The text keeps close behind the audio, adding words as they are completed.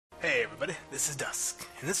Hey everybody, this is Dusk,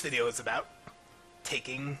 and this video is about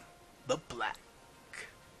taking the Black.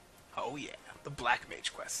 Oh yeah, the Black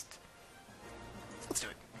Mage quest. Let's do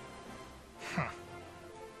it.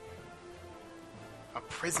 A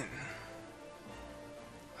prison.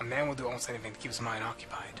 A man will do almost anything to keep his mind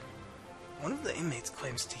occupied. One of the inmates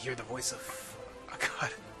claims to hear the voice of a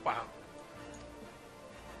god. Wow.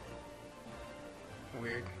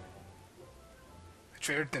 Weird. The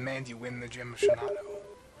trader demands you win the gem of Shanato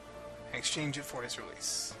and exchange it for his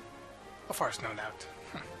release. A farce, no doubt.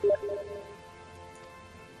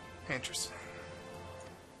 Interesting.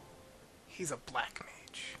 He's a Black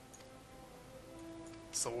Mage.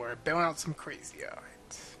 So we're bailing out some crazy,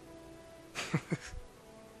 alright.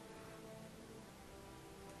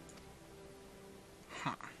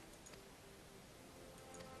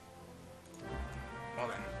 Well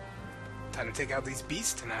then, time to take out these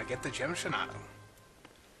beasts and get the gem of Shanato.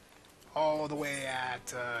 All the way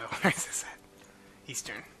at, where is this at?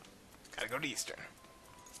 Eastern. Gotta go to Eastern.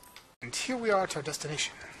 And here we are at our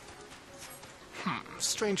destination.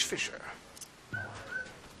 Strange Fisher.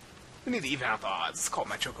 We need to even out the odds. Let's call it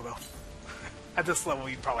my Chocobo. At this level,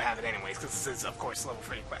 you'd probably have it anyways, because this is, of course, level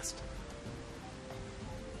 30 quest.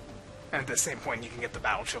 And at the same point, you can get the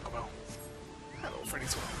Battle Chocobo. At level 30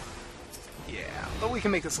 as well. Yeah, but we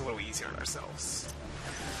can make this a little easier on ourselves.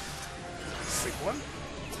 Sleep one.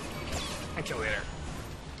 And kill later.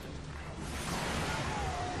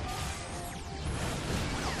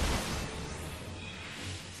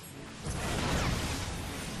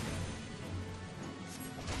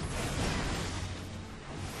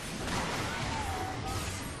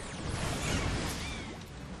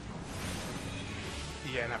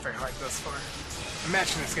 Yeah, not very hard thus far.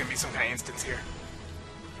 Imagine there's gonna be some kind of instance here.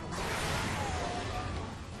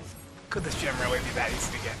 Could this gem really be that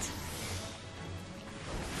easy to get?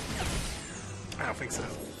 I don't think so.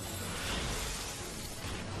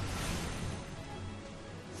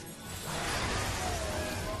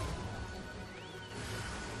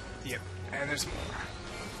 Yep, and there's more.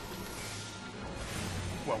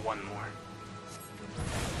 Well, one more.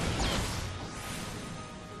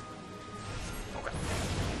 Okay.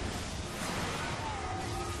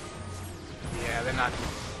 Yeah,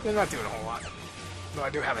 they're not doing a whole lot. Though I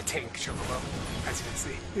do have a tank Chocobo, as you can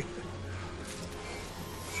see.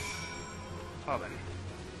 Well then.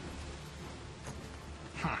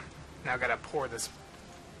 Now I gotta pour this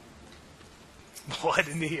blood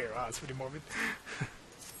into here. Wow, that's pretty morbid.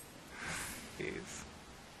 Jeez.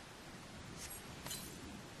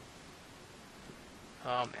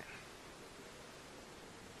 Oh man.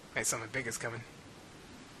 Hey, something big is coming.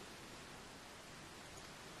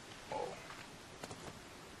 Whoa.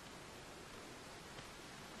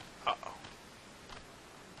 Uh-oh.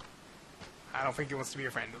 I don't think he wants to be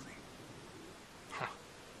your friend, does he? Huh.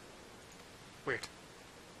 Weird.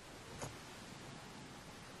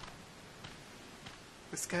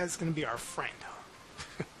 This guy's gonna be our friend, huh?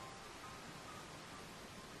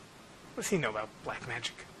 What does he know about black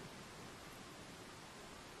magic?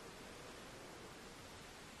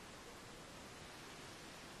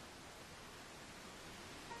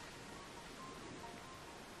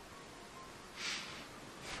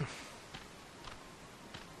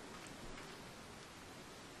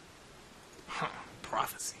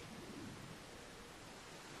 Prophecy.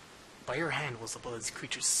 By your hand was the blood of these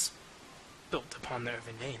creatures built upon their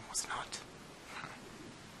very name, was it not?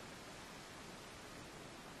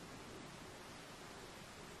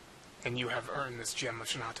 And you have earned this gem of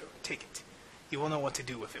Shanato. Take it. You will know what to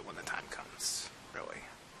do with it when the time comes. Really.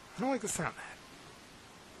 I don't like the sound of that.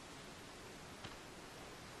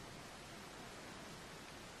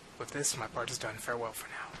 With this, my part is done. Farewell for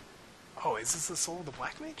now. Oh, is this the soul of the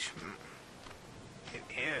Black Mage? It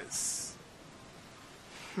is.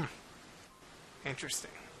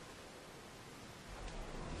 Interesting.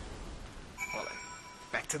 Well then,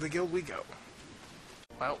 back to the guild we go.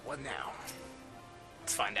 Well, what now?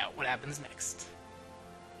 Let's find out what happens next.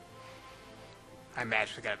 I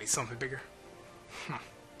imagine it's gotta be something bigger.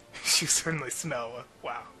 You certainly smell,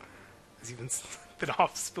 wow. Has even been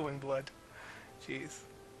off spilling blood. Jeez.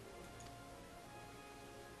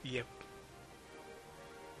 Yep.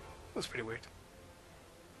 That was pretty weird.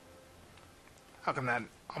 How come that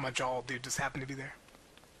Amalj'aa dude just happened to be there?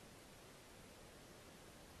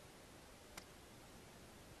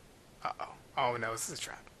 Uh-oh. Oh no, this is a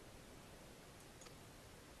trap.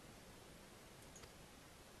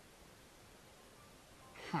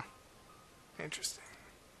 Interesting.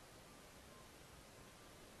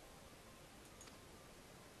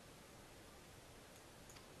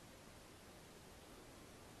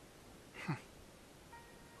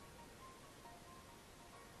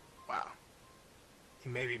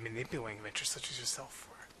 You may be manipulating adventures such as yourself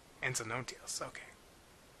for ends unknown to us. Okay.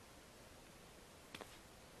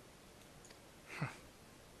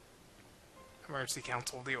 Emergency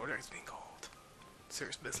Council of the Order is being called.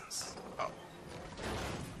 Serious business. Oh.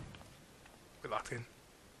 We locked in.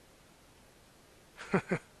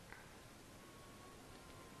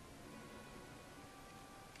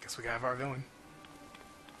 Guess we gotta have our villain.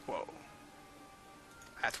 Whoa.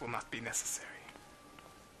 That will not be necessary.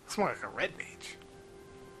 Looks more like a red mage.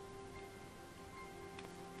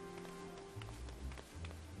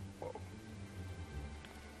 Whoa.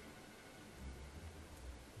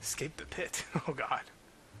 Escape the pit. Oh god.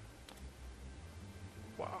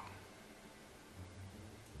 Wow.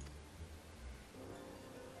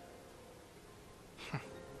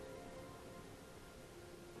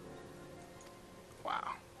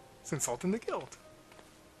 Wow. It's insulting the guild.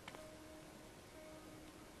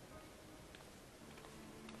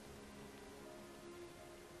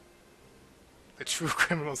 The true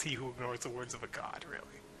criminal is he who ignores the words of a god, really.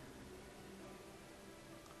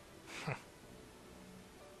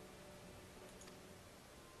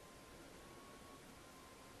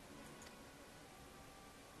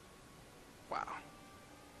 Wow.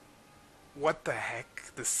 What the heck?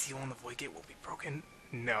 The seal on the void gate will be broken?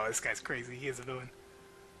 No, this guy's crazy. He is a villain.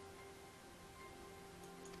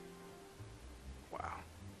 Wow.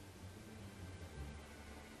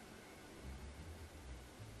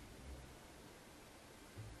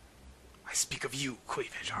 I speak of you,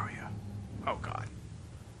 Ququruka. Oh god.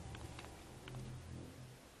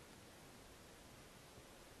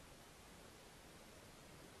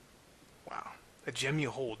 Wow. The gem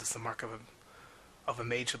you hold is the mark of a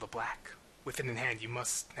mage of the black. With it in hand, you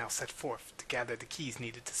must now set forth to gather the keys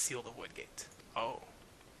needed to seal the wood gate. Oh.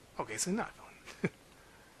 Okay, so not villain.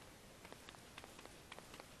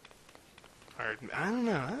 Or, I don't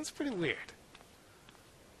know, that's pretty weird.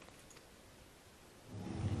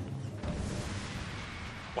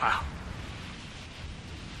 Wow.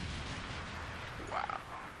 Wow.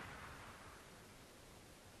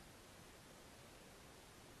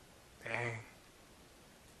 Dang.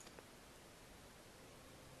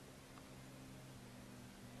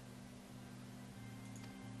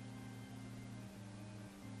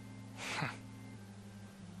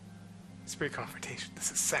 It's pretty confrontational.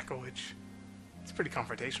 This is sacrilege. It's pretty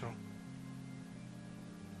confrontational.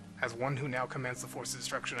 As one who now commands the force of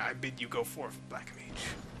destruction, I bid you go forth, Black Mage.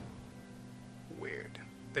 Weird.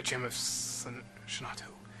 The gem of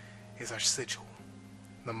Shanato is our sigil,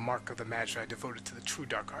 the mark of the Magi devoted to the true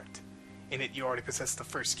dark art. In it, you already possess the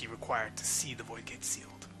first key required to see the void gate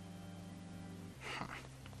sealed.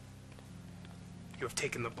 You have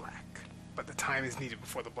taken the black, but the time is needed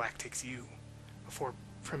before the black takes you, before it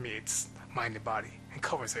permeates mind and body, and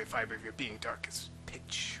covers every fiber of your being dark as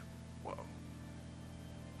pitch. Whoa.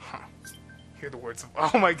 Huh. Hear the words of,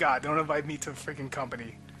 oh my god, don't invite me to a freaking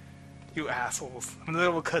company. You assholes. I'm in the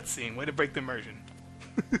middle of a cutscene. Way to break the immersion.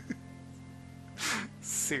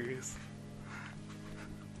 Serious.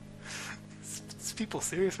 Is people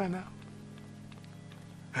serious right now?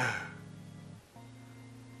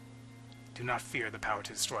 Do not fear the power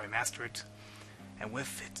to destroy. Master it, and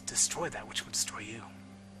with it, destroy that which would destroy you.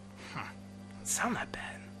 Doesn't sound that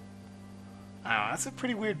bad. I don't know, that's a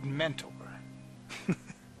pretty weird mentor.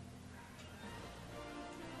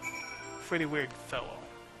 Pretty weird fellow.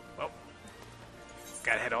 Well,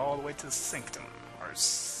 gotta head all the way to the sanctum. Or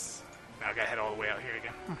now I gotta head all the way out here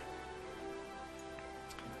again.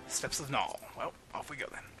 Steps of Null. Well, off we go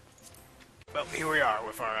then. Well, here we are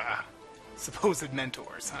with our supposed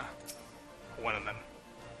mentors, huh? One of them.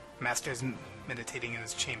 Master's meditating in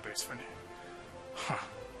his chambers for now. Huh.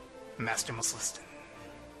 Master must listen.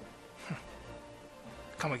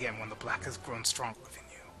 Come again when the black has grown strong within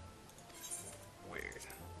you. Weird.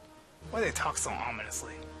 Why do they talk so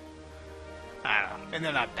ominously? I don't know. And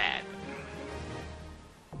they're not bad.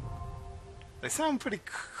 They sound pretty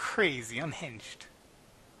crazy, unhinged.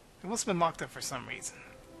 They must have been locked up for some reason.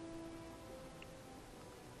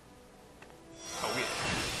 Oh yeah.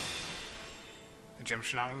 The gem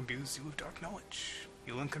should not imbue you with dark knowledge.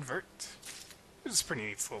 You'll unconvert. This is a pretty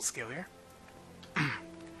neat little skill here.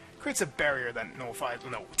 Creates a barrier that nullifies.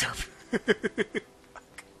 No, derp.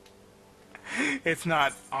 It's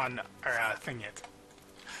not on our thing yet.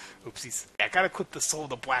 Oopsies. I gotta equip the soul of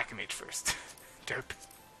the Black Mage first. Derp.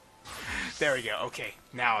 There we go. Okay,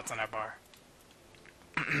 now it's on our bar.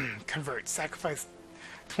 Convert. Sacrifice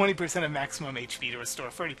 20% of maximum HP to restore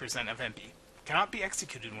 30% of MP. Cannot be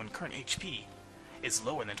executed when current HP is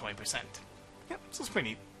lower than 20%. Yep, so it's pretty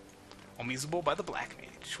neat. Only usable by the Black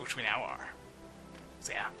Mage, which we now are.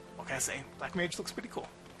 So yeah, what can I say? Black Mage looks pretty cool.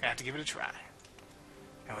 Gonna have to give it a try.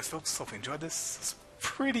 Anyways, folks, hope you enjoyed this. It's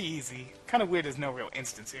pretty easy. Kind of weird there's no real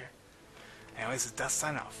instance here. Anyways, it's Dusk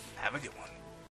sign off. Have a good one.